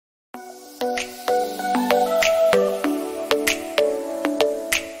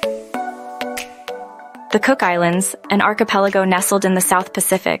The Cook Islands, an archipelago nestled in the South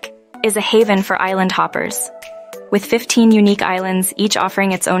Pacific, is a haven for island hoppers. With 15 unique islands, each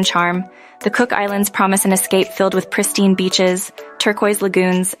offering its own charm, the Cook Islands promise an escape filled with pristine beaches, turquoise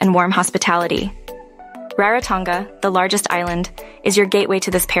lagoons, and warm hospitality. Rarotonga, the largest island, is your gateway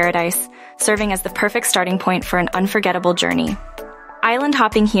to this paradise, serving as the perfect starting point for an unforgettable journey. Island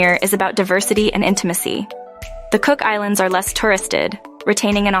hopping here is about diversity and intimacy. The Cook Islands are less touristed,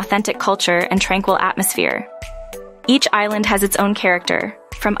 retaining an authentic culture and tranquil atmosphere. Each island has its own character,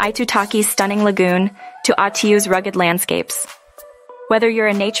 from Aitutaki's stunning lagoon to Atiu's rugged landscapes. Whether you're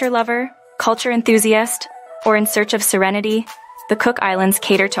a nature lover, culture enthusiast, or in search of serenity, the Cook Islands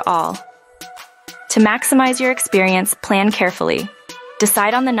cater to all. To maximize your experience, plan carefully.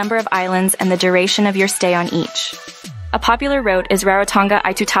 Decide on the number of islands and the duration of your stay on each. A popular route is Rarotonga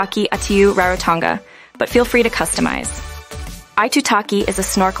Aitutaki Atiu Rarotonga, but feel free to customize. Aitutaki is a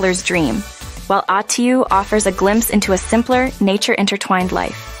snorkeler's dream, while Atiu offers a glimpse into a simpler, nature-intertwined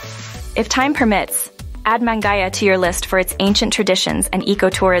life. If time permits, add Mangaya to your list for its ancient traditions and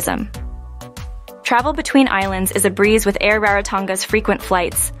ecotourism. Travel between islands is a breeze with Air Rarotonga's frequent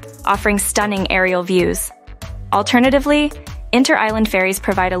flights, offering stunning aerial views. Alternatively, inter-island ferries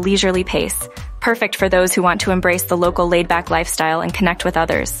provide a leisurely pace, perfect for those who want to embrace the local laid-back lifestyle and connect with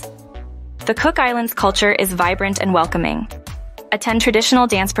others. The Cook Islands culture is vibrant and welcoming. Attend traditional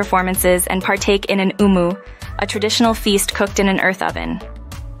dance performances and partake in an umu, a traditional feast cooked in an earth oven.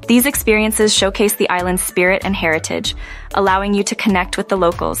 These experiences showcase the island's spirit and heritage, allowing you to connect with the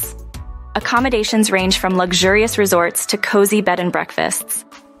locals. Accommodations range from luxurious resorts to cozy bed and breakfasts.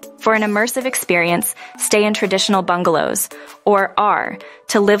 For an immersive experience, stay in traditional bungalows, or R,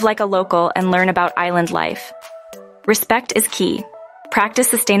 to live like a local and learn about island life. Respect is key. Practice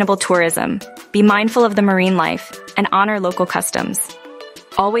sustainable tourism, be mindful of the marine life, and honor local customs.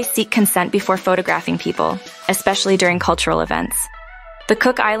 Always seek consent before photographing people, especially during cultural events. The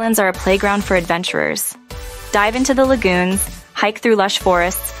Cook Islands are a playground for adventurers. Dive into the lagoons, hike through lush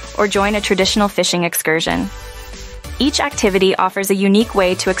forests, or join a traditional fishing excursion. Each activity offers a unique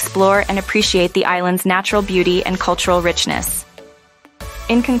way to explore and appreciate the island's natural beauty and cultural richness.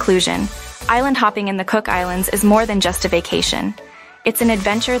 In conclusion, island hopping in the Cook Islands is more than just a vacation. It's an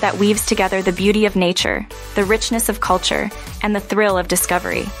adventure that weaves together the beauty of nature, the richness of culture, and the thrill of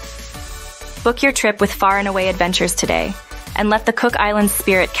discovery. Book your trip with Far and Away Adventures today, and let the Cook Islands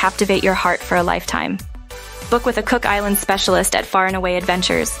spirit captivate your heart for a lifetime. Book with a Cook Islands specialist at Far and Away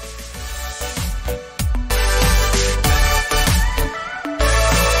Adventures.